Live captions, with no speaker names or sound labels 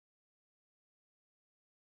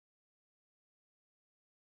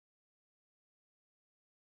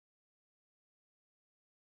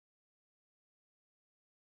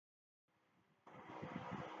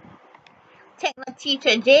Techno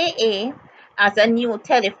Teacher JA has a new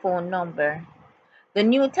telephone number. The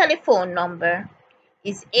new telephone number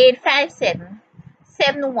is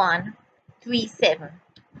 857-7137,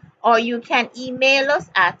 or you can email us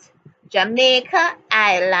at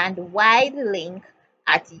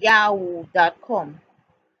jamaicaislandwidelink@yahoo.com.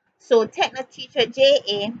 So Techno Teacher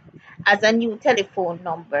JA has a new telephone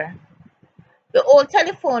number. The old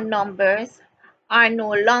telephone numbers are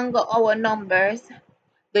no longer our numbers.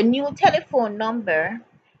 The new telephone number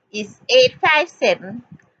is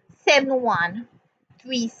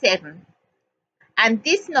 857-7137, and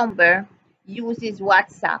this number uses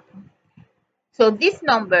WhatsApp. So this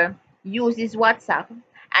number uses WhatsApp,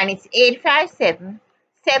 and it's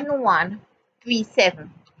 857-7137.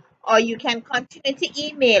 Or you can continue to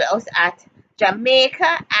email us at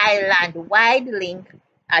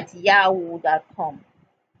jamaicaislandwidelink@yahoo.com.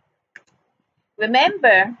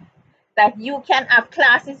 Remember that you can have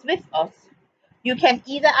classes with us. You can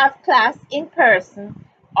either have class in person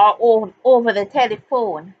or over the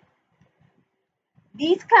telephone.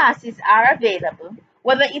 These classes are available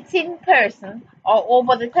whether it's in person or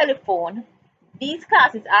over the telephone. These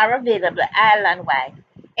classes are available island-wide,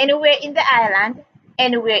 anywhere in the island,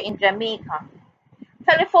 anywhere in Jamaica.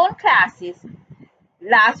 Telephone classes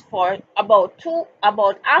last for about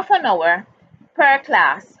half an hour per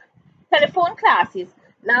class. Telephone classes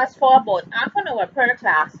last for about half an hour per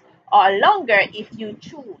class, or longer if you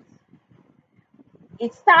choose.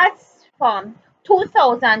 It starts from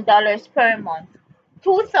 $2,000 per month.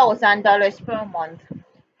 $2,000 per month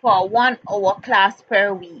for 1 hour class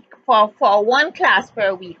per week. For one class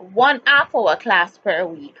per week, 1 half-hour class per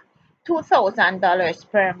week. $2,000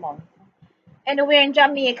 per month. Anywhere in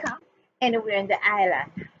Jamaica, anywhere in the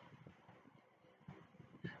island.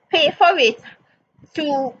 Pay for it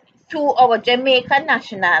to our Jamaica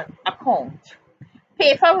national account.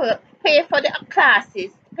 Pay for the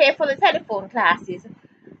classes, pay for the telephone classes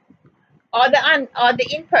or the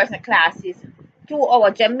in-person classes to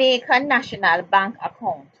our Jamaica national bank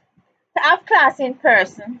account. To have class in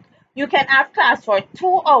person, you can have class for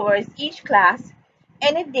 2 hours each class,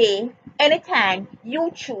 any day, anytime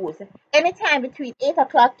you choose, anytime between 8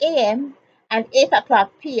 o'clock a.m. and 8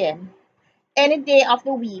 o'clock p.m. any day of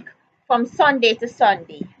the week from Sunday to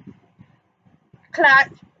Sunday.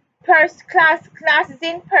 Classes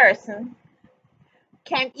in person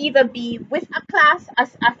can either be with a class,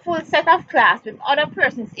 as a full set of class with other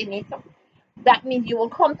persons in it. That means you will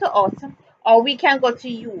come to us, or we can go to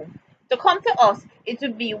you. To come to us, it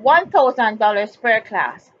would be $1,000 per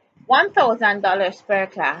class. $1,000 per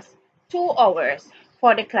class. 2 hours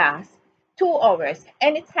for the class. 2 hours,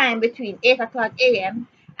 anytime between 8 o'clock a.m.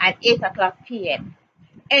 and 8 o'clock p.m.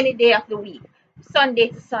 any day of the week, Sunday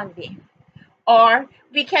to Sunday. Or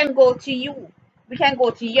we can go to you. We can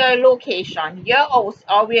go to your location, your house,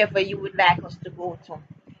 or wherever you would like us to go to.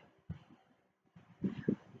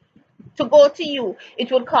 To go to you,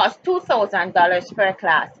 it would cost $2,000 per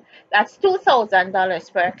class. That's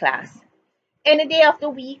 $2,000 per class. Any day of the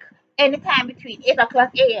week, anytime between 8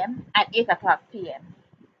 o'clock a.m. and 8 o'clock p.m.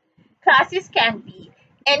 Classes can be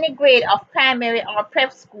any grade of primary or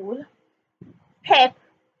prep school, PEP,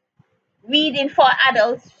 reading for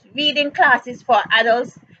adults, reading classes for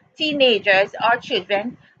adults, teenagers, or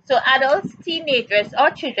children. So adults, teenagers,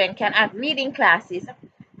 or children can have reading classes,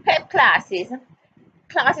 PEP classes,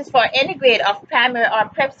 classes for any grade of primary or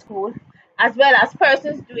prep school, as well as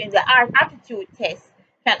persons doing the art aptitude test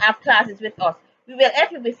can have classes with us. We will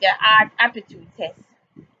help you with your art aptitude test.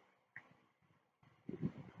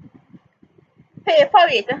 Pay for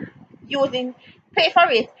it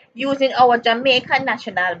using our Jamaica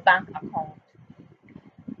National Bank account.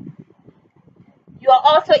 You are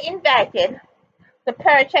also invited to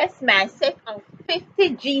purchase my set of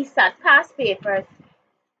 50 GSAT past papers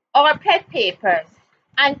or PEP papers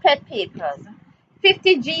and PEP papers.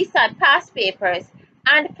 50 GSAT past papers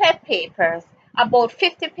and PEP papers, about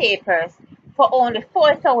 50 papers for only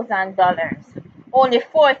 $4,000. Only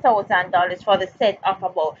 $4,000 for the set of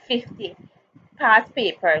about 50 past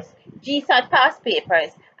papers, GSAT past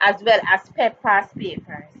papers, as well as PEP past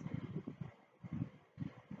papers.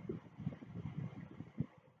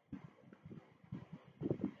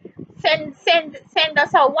 Send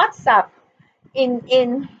us a WhatsApp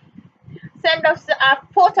send us a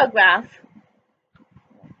photograph.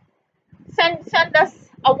 Send us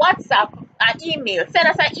a WhatsApp, an email. Send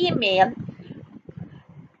us an email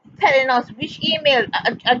telling us which email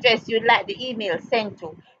address you'd like the email sent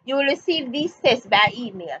to. You will receive these tests by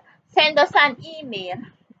email. Send us an email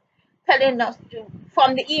telling us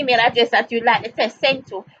from the email address that you'd like the test sent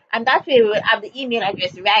to, and that way we will have the email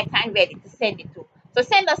address right and ready to send it to. So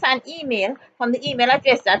send us an email from the email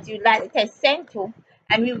address that you'd like the test sent to,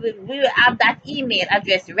 and we will have that email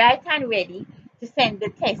address right and ready to send the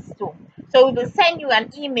test to. So we will send you an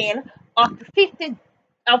email of the 50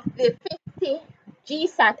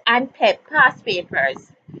 GSAT and PEP past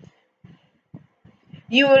papers.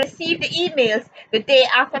 You will receive the emails the day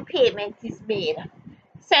after payment is made.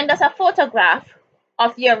 Send us a photograph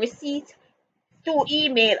of your receipt through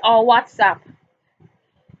email or WhatsApp.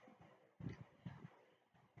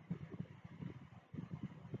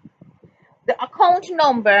 The account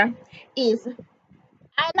number is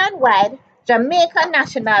Island-wide Jamaica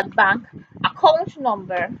National Bank account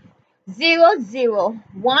number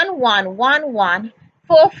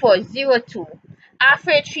 0011114402,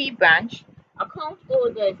 Afro 3 branch, account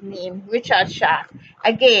holder's name Richard Shaw.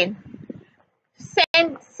 Again,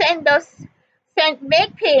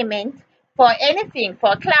 make payment for anything,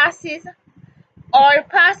 for classes or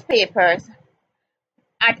past papers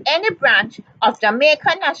at any branch of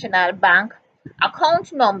Jamaica National Bank,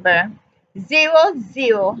 account number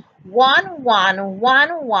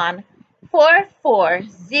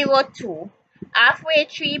 0011114402, Halfway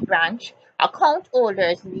Tree branch, account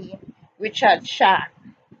holder's name Richard Shaw.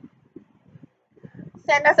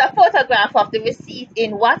 Send us a photograph of the receipt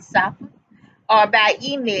in WhatsApp or by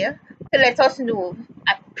email to let us know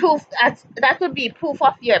that would be proof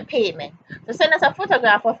of your payment. So send us a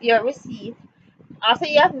photograph of your receipt after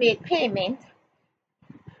you have made payment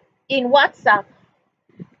in WhatsApp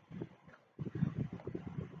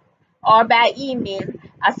or by email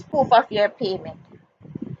as proof of your payment.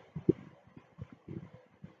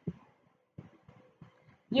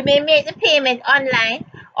 You may make the payment online,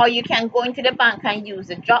 or you can go into the bank and use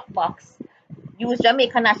the Dropbox. Use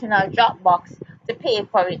Jamaica National Dropbox to pay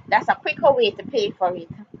for it. That's a quicker way to pay for it.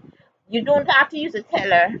 You don't have to use a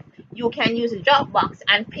teller. You can use a Dropbox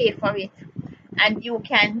and pay for it, and you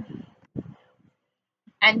can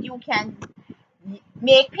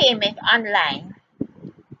make payment online.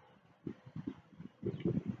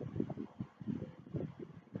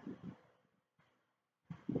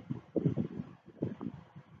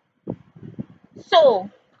 So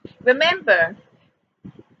remember,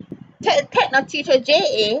 Techno Teacher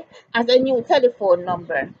JA has a new telephone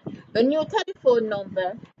number. The new telephone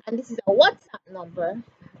number, and this is a WhatsApp number.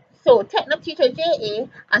 So Techno Teacher JA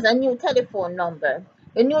has a new telephone number.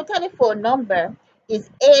 The new telephone number is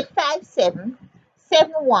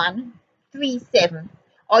 857-7137.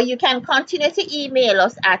 Or you can continue to email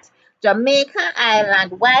us at Jamaica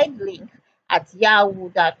Island Wide Link at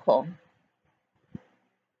yahoo.com.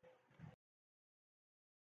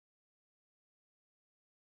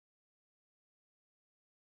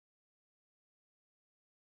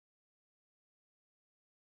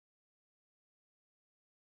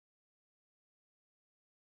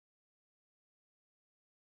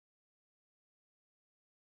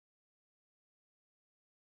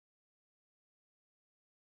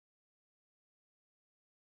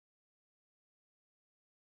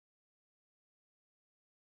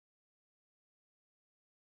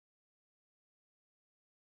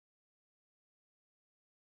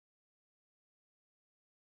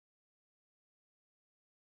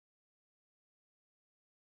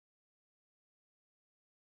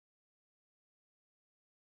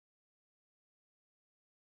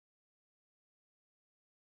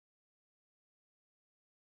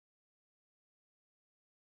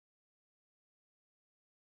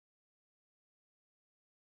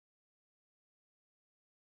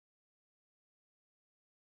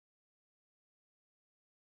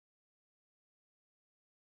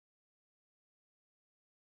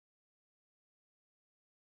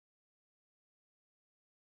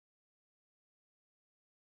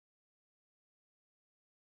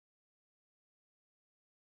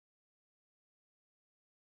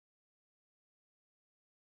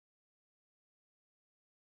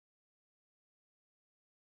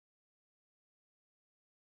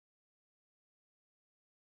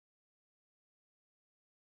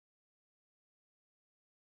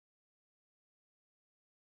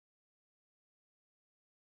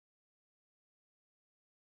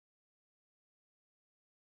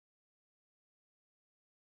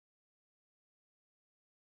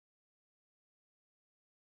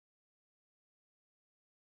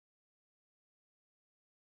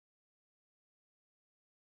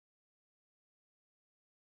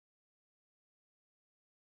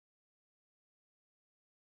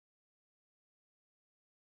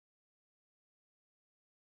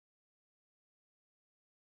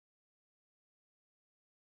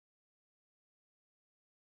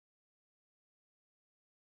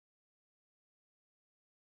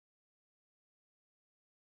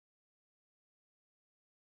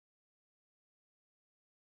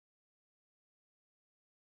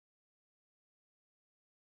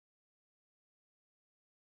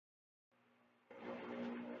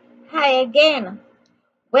 Hi again.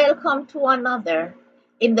 Welcome to another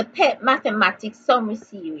in the PEP Mathematics Summary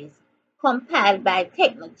Series compiled by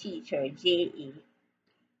Techno Teacher JA.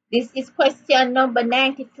 This is question number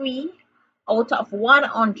 93 out of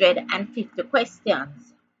 150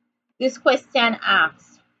 questions. This question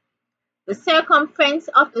asks, the circumference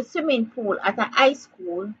of the swimming pool at a high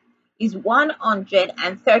school is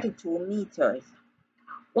 132 meters.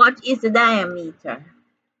 What is the diameter?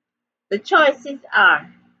 The choices are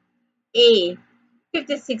A.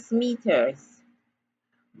 56 meters,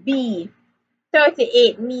 B.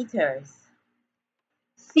 38 meters,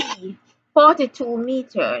 C. 42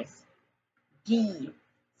 meters, D.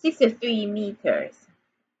 63 meters.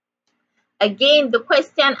 Again, the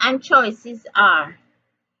question and choices are: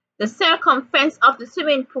 the circumference of the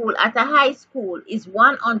swimming pool at a high school is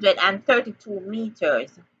 132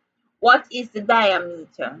 meters. What is the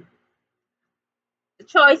diameter? The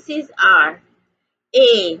choices are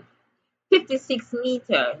A. 56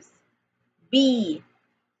 meters, B.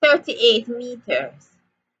 38 meters,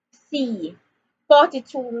 C.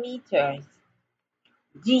 42 meters,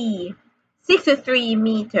 D. 63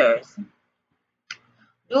 meters.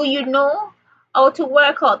 Do you know how to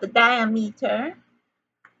work out the diameter?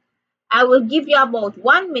 I will give you about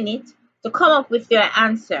 1 minute to come up with your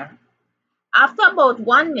answer. After about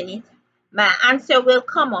 1 minute, my answer will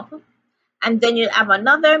come up, and then you'll have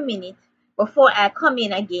another minute before I come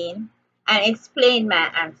in again and explain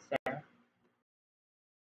my answer.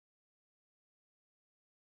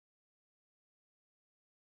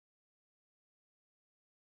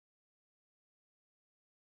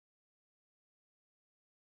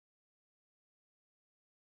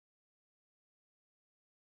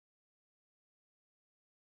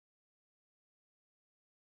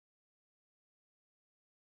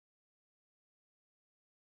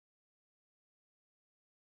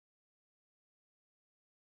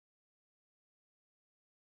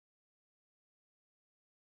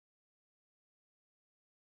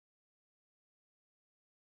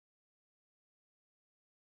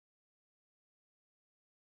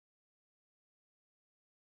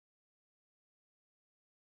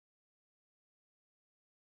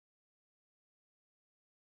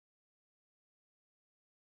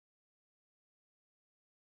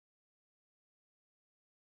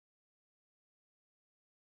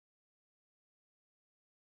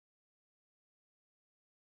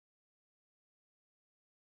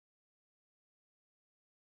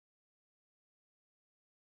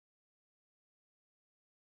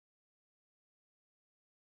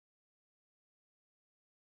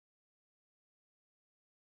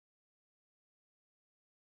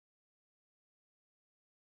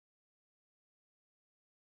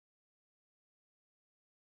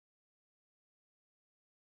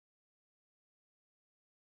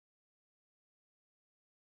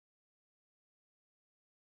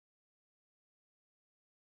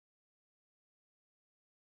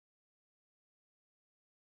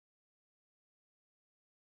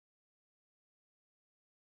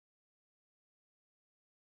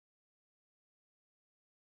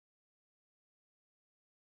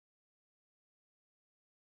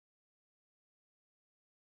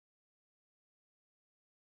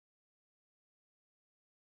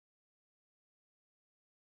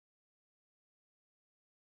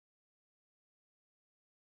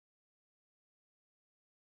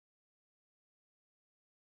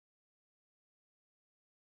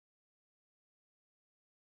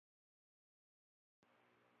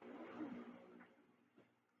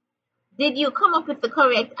 Did you come up with the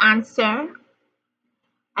correct answer?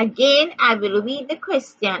 Again, I will read the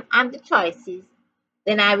question and the choices,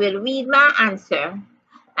 then I will read my answer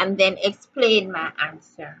and then explain my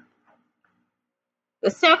answer.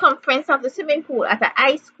 The circumference of the swimming pool at a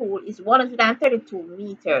high school is 132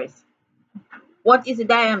 meters. What is the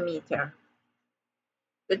diameter?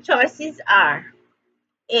 The choices are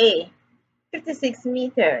A. 56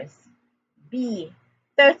 meters, B.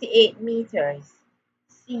 38 meters,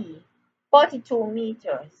 C. 42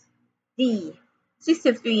 meters, D.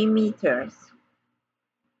 63 meters.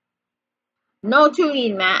 Now to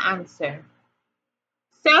read my answer.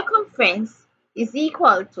 Circumference is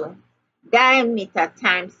equal to diameter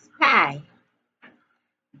times pi.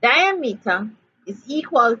 Diameter is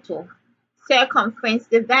equal to circumference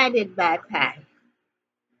divided by pi.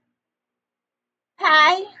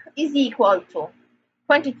 Pi is equal to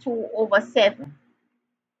 22 over 7.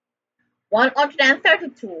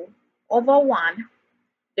 132 over 1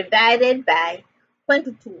 divided by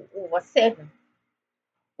 22 over 7.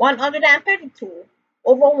 132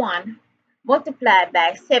 over 1 multiplied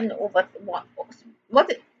by 7 over 1.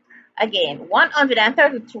 Again,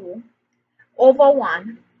 132 over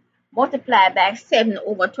 1 multiplied by 7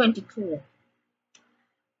 over 22.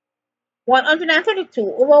 132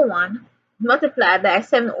 over 1 multiplied by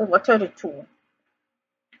 7 over 32.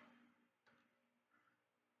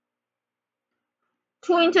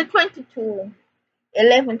 2 into 22,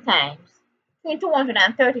 11 times. 2 into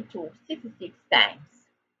 132, 66 times.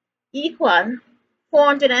 Equal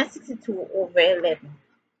 462 over 11.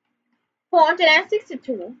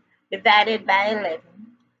 462 divided by 11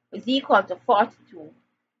 is equal to 42.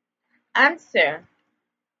 Answer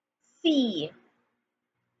C,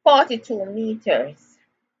 42 meters.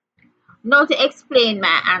 Now to explain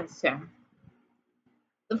my answer.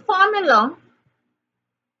 The formula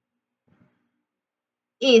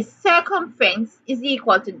is circumference is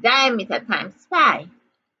equal to diameter times pi.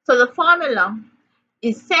 So the formula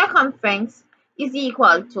is circumference is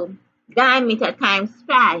equal to diameter times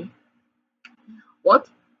pi. What?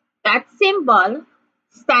 That symbol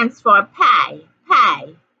stands for pi,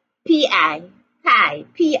 pi, pi, pi,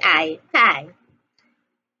 pi, pi.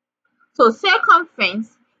 So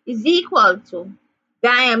circumference is equal to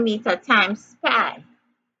diameter times pi.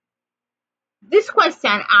 This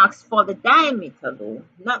question asks for the diameter though,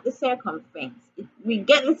 not the circumference. If we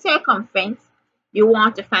get the circumference, you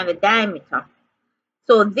want to find the diameter.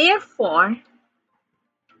 So therefore,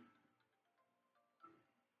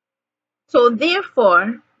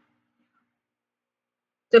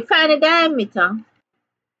 to find the diameter,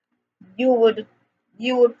 you would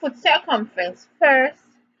put circumference first.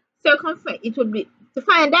 Circumference, it would be, to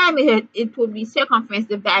find diameter, it would be circumference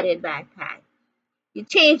divided by pi. You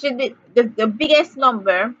change the biggest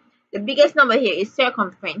number here is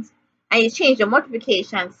circumference, and you change the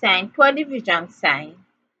multiplication sign to a division sign.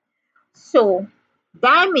 So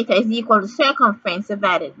diameter is equal to circumference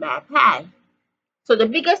divided by pi. So the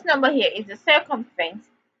biggest number here is the circumference,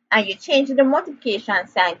 and you change the multiplication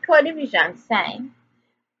sign to a division sign.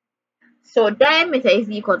 So diameter is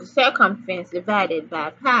equal to circumference divided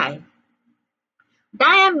by pi.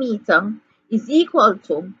 Diameter is equal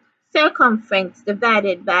to circumference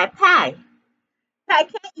divided by pi. Pi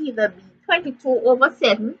can either be 22 over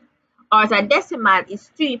 7, or as a decimal is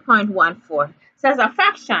 3.14. So as a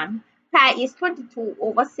fraction, pi is 22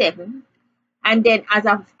 over 7, and then as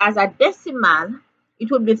a decimal, it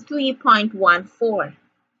would be 3.14.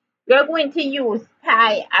 We're going to use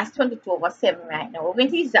pi as 22 over 7 right now. We're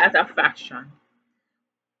going to use it as a fraction.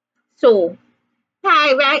 So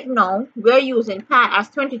pi right now, we're using pi as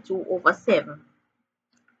 22 over 7.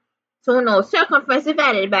 So now circumference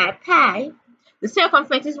divided by pi, the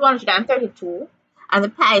circumference is 132 and the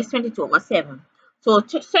pi is 22 over 7. So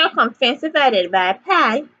circumference divided by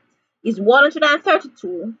pi is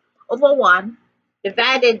 132 over 1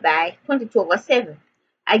 divided by 22 over 7.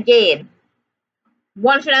 Again,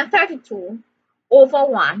 132 over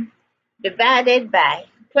 1 divided by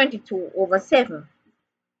 22 over 7.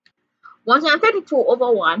 132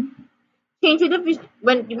 over 1, change the division,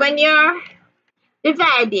 when you're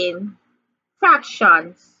dividing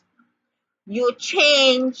fractions, you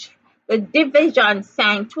change the division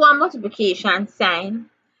sign to a multiplication sign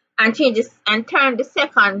and turn the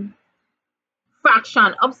second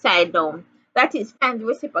fraction upside down. That is, find the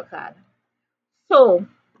reciprocal. So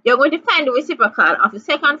you're going to find the reciprocal of the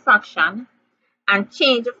second fraction and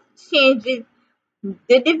change the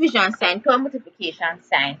division sign to a multiplication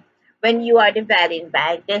sign when you are dividing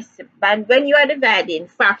when you are dividing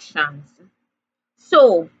fractions.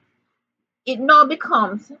 So it now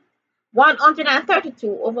becomes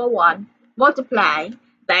 132 over 1 multiplied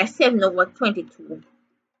by 7 over 22.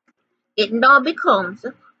 It now becomes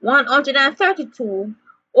 132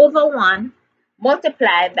 over 1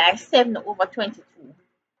 multiplied by 7 over 22.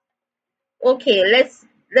 Okay,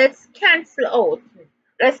 let's cancel out.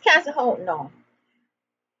 Let's cancel out now.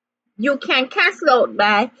 You can cancel out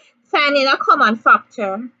by finding a common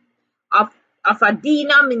factor of a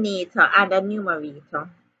denominator and a numerator.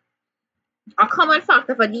 A common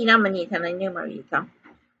factor for denominator and a numerator.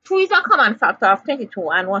 2 is a common factor of 22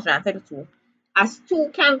 and 132, as 2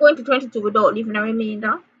 can go into 22 without leaving a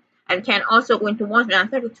remainder, and can also go into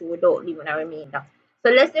 132 without leaving a remainder.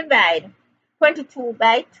 So let's divide 22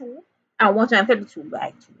 by 2 and 132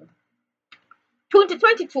 by 2. 2 into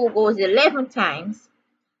 22 goes 11 times,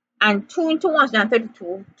 and 2 into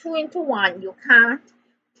 132, 2 into 1 you can't.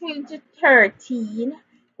 2 into 13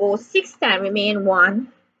 goes 6 times, remain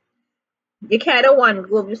 1. You carry the 1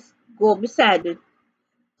 go beside the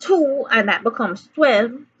 2, and that becomes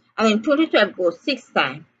 12, and then 2 into 12 goes 6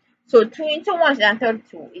 times. So 2 into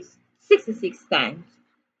 132 is 66 times.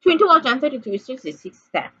 2 into 132 is 66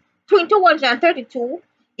 times. 2 into 132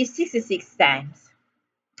 is 66 times.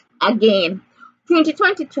 Again, 2 into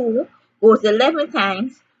 22 goes 11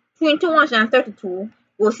 times. 2 into 132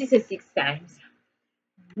 goes 66 times.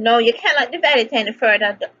 No, you cannot divide it any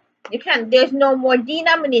further. You can. There's no more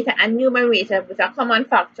denominator and numerator with a common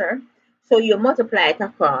factor, so you multiply it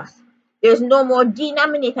across. There's no more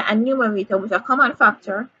denominator and numerator with a common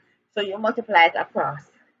factor, so you multiply it across.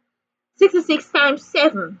 66 times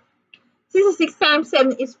 7. 66 times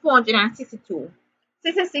 7 is 462.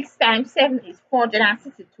 66 times 7 is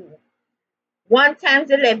 462. 1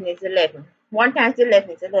 times 11 is 11. 1 times 11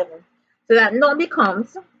 is 11. So that now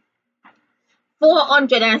becomes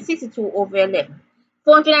 462 over 11.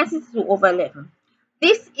 462 over 11.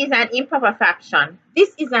 This is an improper fraction.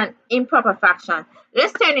 This is an improper fraction.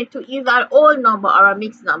 Let's turn it to either an whole number or a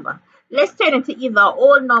mixed number. Let's turn it to either a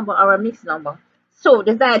whole number or a mixed number. So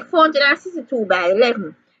divide 462 by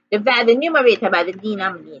 11. Divide the numerator by the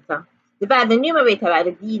denominator. Divide the numerator by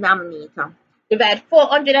the denominator. Divide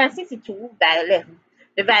 462 by 11.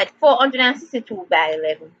 Divide 462 by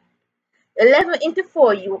 11. 11 into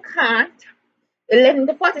 4 you can't. 11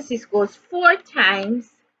 to 46 goes 4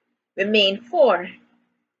 times, remain 4.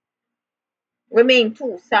 Remain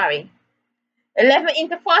 2, sorry. 11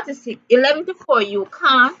 into 46, 11 to 4 you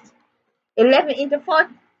can't. 11 into 4,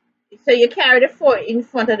 so you carry the 4 in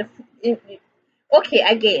front of the, okay,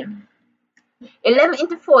 again. 11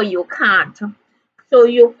 into 4 you can't. So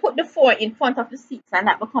you put the 4 in front of the 6 and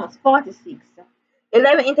that becomes 46.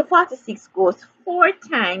 11 into 46 goes 4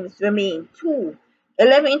 times, remain 2.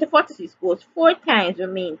 11 into 46 goes 4 times,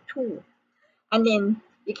 remain 2. And then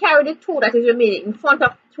you carry the 2 that is remaining in front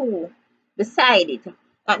of 2 beside it.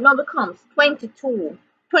 That now becomes 22.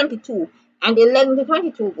 22. And 11 to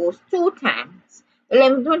 22 goes 2 times.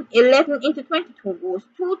 11 into 22 goes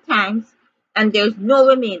 2 times. And there's no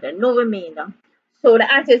remainder. No remainder. So the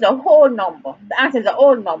answer is a whole number. The answer is a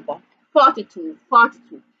whole number. 42.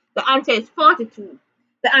 42. The answer is 42.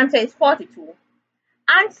 The answer is 42.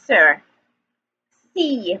 Answer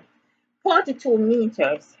C. 42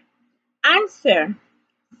 meters. Answer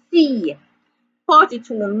C.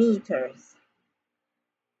 42 meters.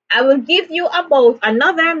 I will give you about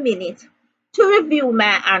another minute to review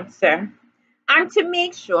my answer and to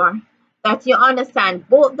make sure that you understand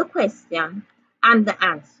both the question and the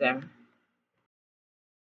answer.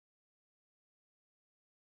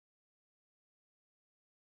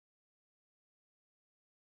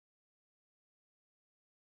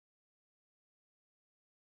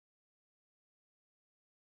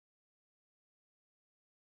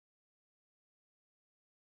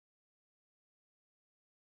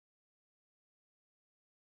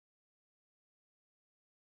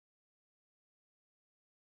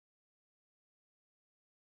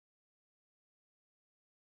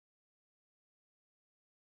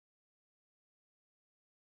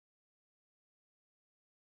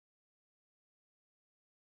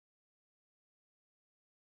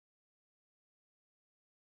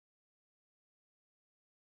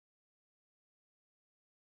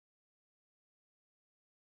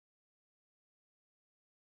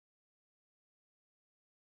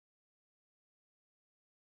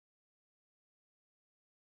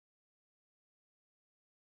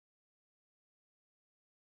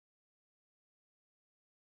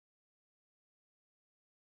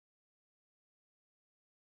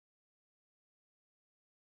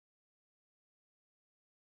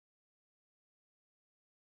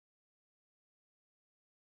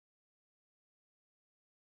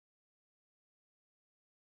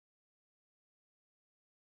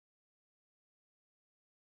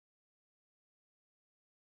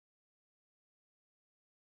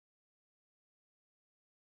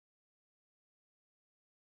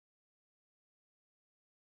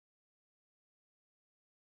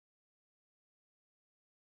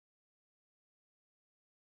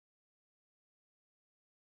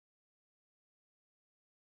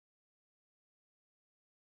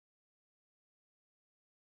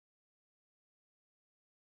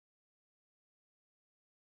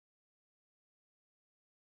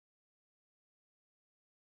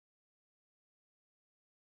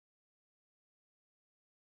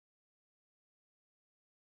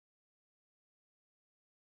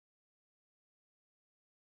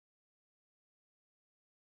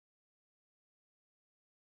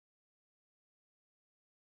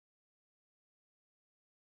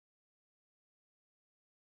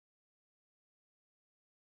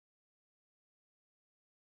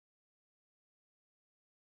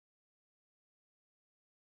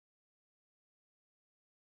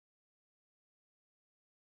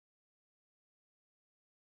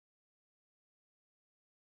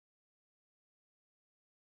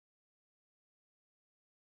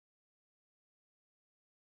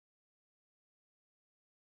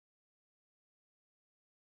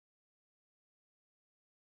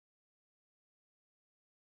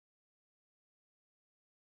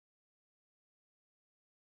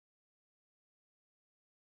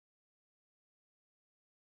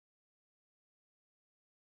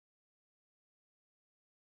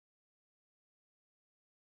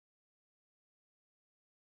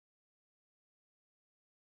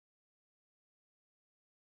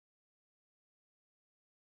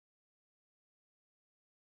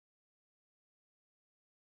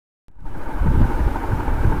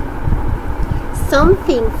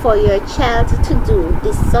 Something for your child to do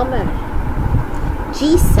this summer.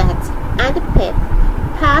 GSAT and PEP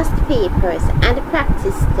past papers and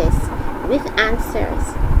practice tests with answers.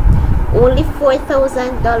 Only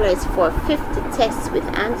 $4,000 for 50 tests with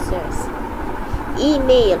answers.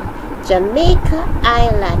 Email Jamaica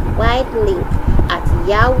Island wide link at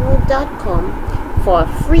yahoo.com for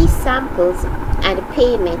free samples and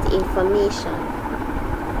payment information.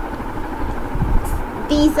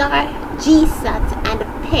 These are GSAT and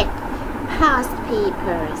PEP past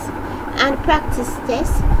papers and practice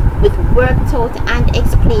tests with worked out and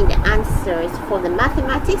explained answers for the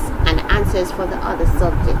mathematics and answers for the other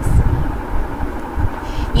subjects.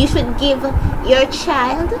 You should give your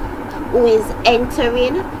child who is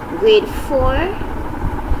entering grade 4,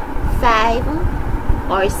 5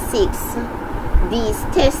 or 6 these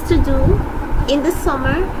tests to do in the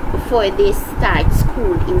summer before they start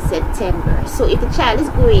school in September. So if the child is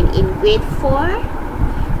going in grade 4,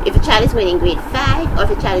 if a child is going in grade 5, or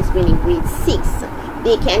if a child is going in grade 6,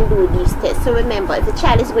 they can do these tests. So remember, if the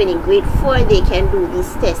child is going in grade 4, they can do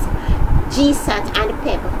these tests. GSAT and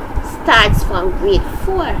PEP starts from grade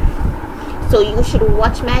 4. So you should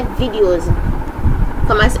watch my videos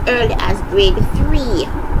from as early as grade 3.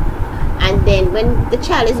 And then when the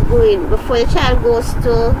child is going, before the child goes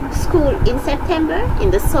to school in September,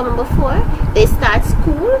 in the summer before they start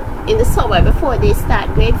school, in the summer before they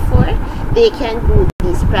start grade 4, they can do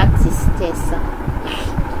these practice tests.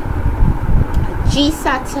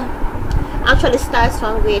 GSAT actually starts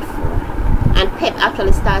from grade 4 and PEP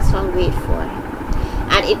actually starts from grade 4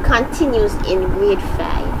 and it continues in grade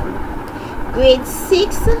 5. Grade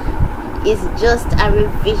 6 is just a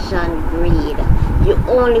revision grade. You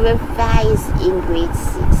only revise in grade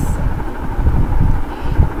 6.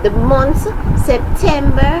 The months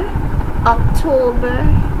September, October,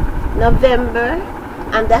 November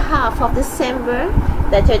and the half of December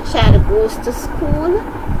that your child goes to school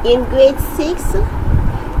in grade 6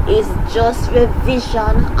 is just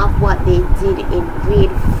revision of what they did in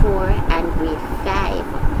grade 4 and grade 5.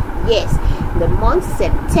 Yes, the months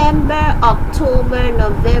September, October,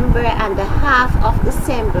 November and the half of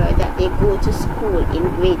December that they go to school in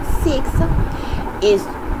grade 6 is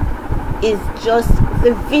just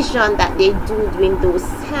revision that they do during those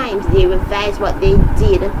times. They revise what they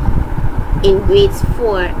did in grades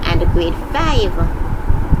 4 and grade 5.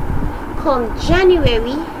 Come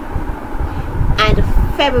January and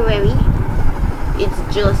February, it's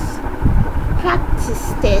just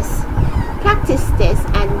practice tests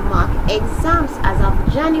and mock exams. As of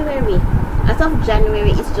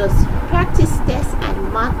January, it's just practice tests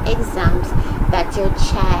and mock exams that your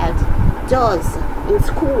child does in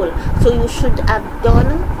school. So you should have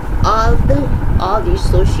done all this.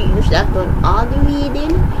 So you should have done all the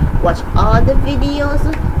reading, watched all the videos,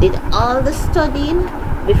 did all the studying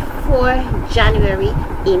before January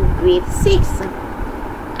in grade 6.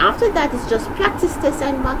 After that, it's just practice tests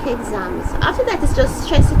and mock exams. After that, it's just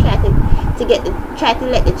stress to try to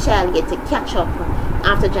let the child get to catch up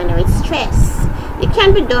after January. It's stress. It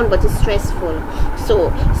can be done, but it's stressful.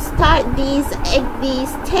 So start these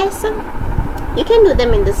tests. You can do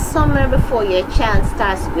them in the summer before your child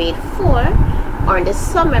starts grade 4, or in the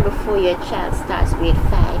summer before your child starts grade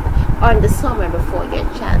 5, or in the summer before your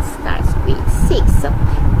child starts grade 6.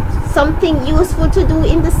 Something useful to do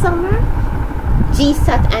in the summer: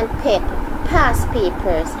 GSAT and PEP past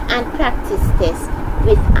papers and practice tests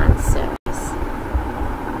with answers.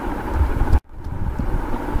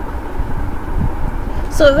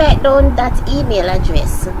 So write down that email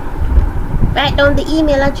address. Write down the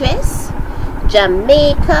email address: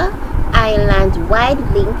 Jamaica Island wide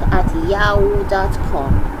link at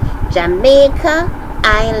yahoo.com. Jamaica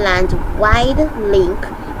Island wide link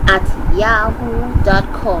at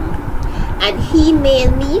yahoo.com. And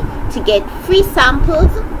email me to get free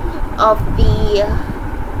samples of the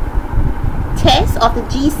test of the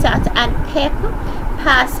GSAT and PEP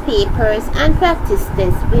past papers and practice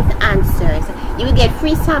tests with answers. You will get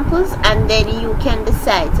free samples and then you can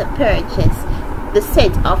decide to purchase the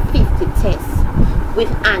set of 50 tests with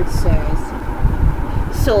answers.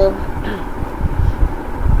 So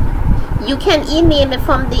you can email me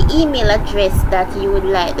from the email address that you would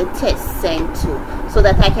like the test sent to, so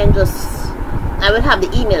that I will have the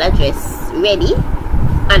email address ready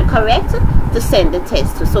and correct to send the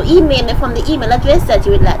test to. So email me from the email address that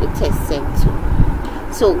you would like the test sent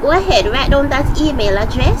to. So go ahead, write down that email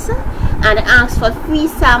address and ask for free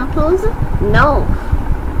samples now.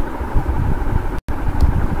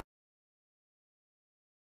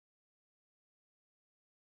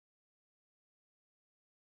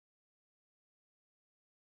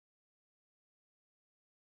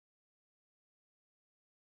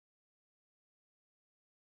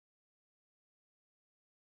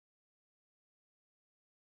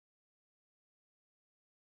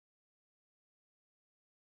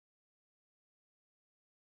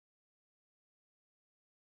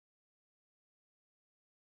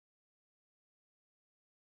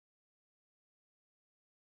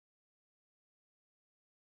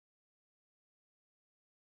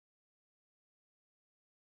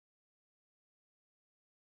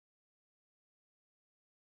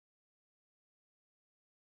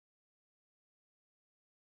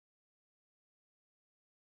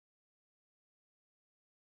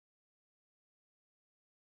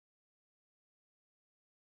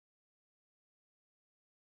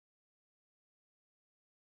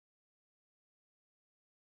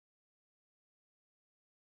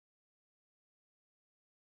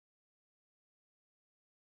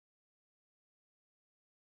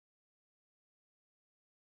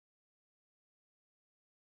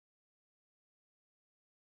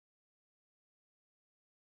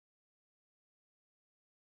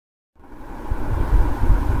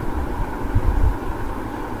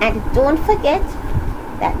 And don't forget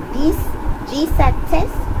that these GSAT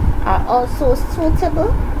tests are also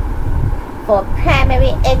suitable for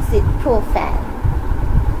primary exit profile,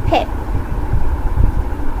 PEP.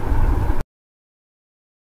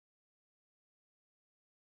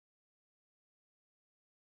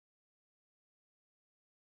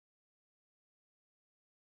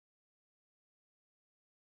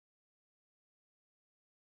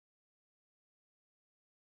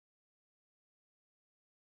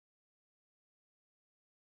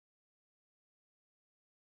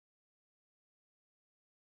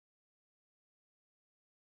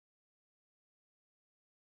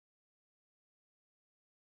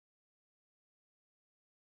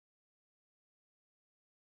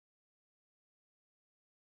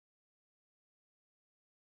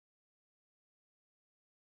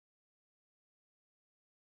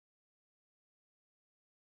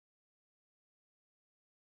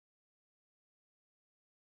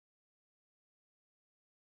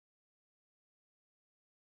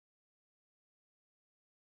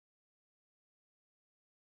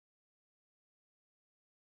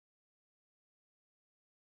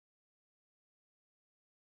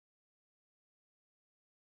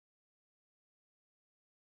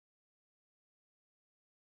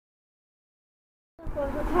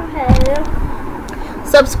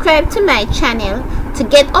 Subscribe to my channel to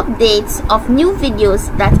get updates of new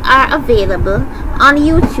videos that are available on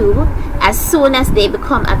YouTube as soon as they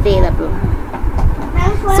become available.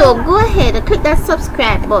 So go ahead and click that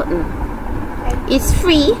subscribe button. It's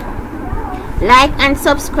free. Like and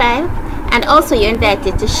subscribe, and also you're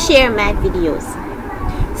invited to share my videos.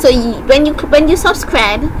 So when you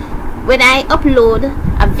subscribe, when I upload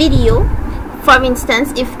a video, for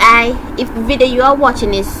instance, if the video you are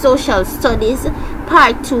watching is Social Studies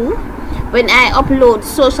Part 2, when I upload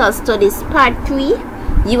Social Studies Part 3,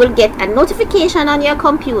 you will get a notification on your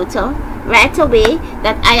computer right away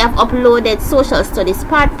that I have uploaded Social Studies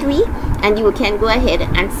Part 3, and you can go ahead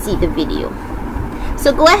and see the video.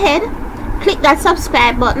 So go ahead, click that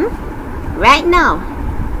subscribe button right now.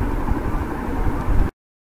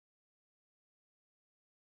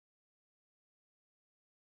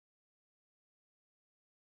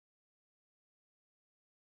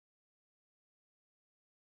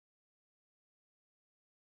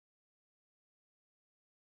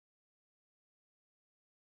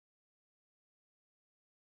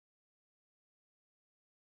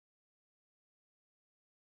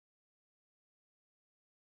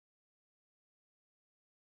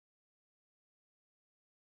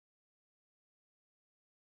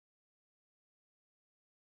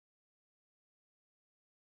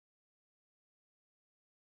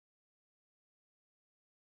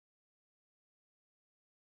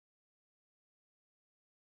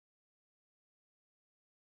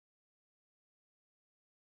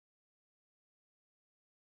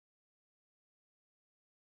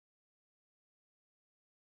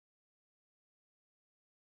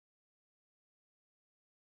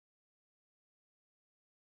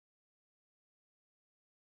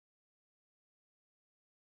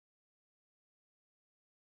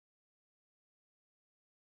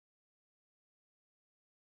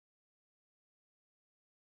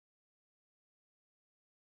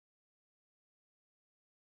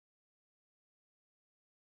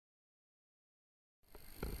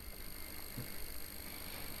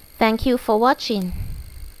 Thank you for watching.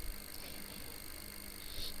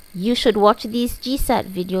 You should watch these GSAT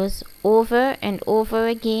videos over and over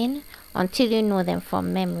again until you know them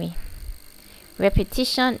from memory.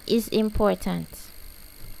 Repetition is important.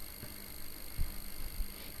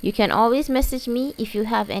 You can always message me if you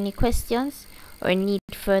have any questions or need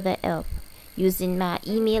further help using my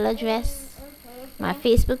email address, my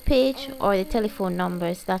Facebook page, or the telephone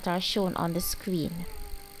numbers that are shown on the screen.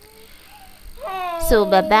 So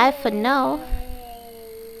bye bye for now.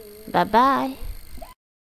 Bye bye.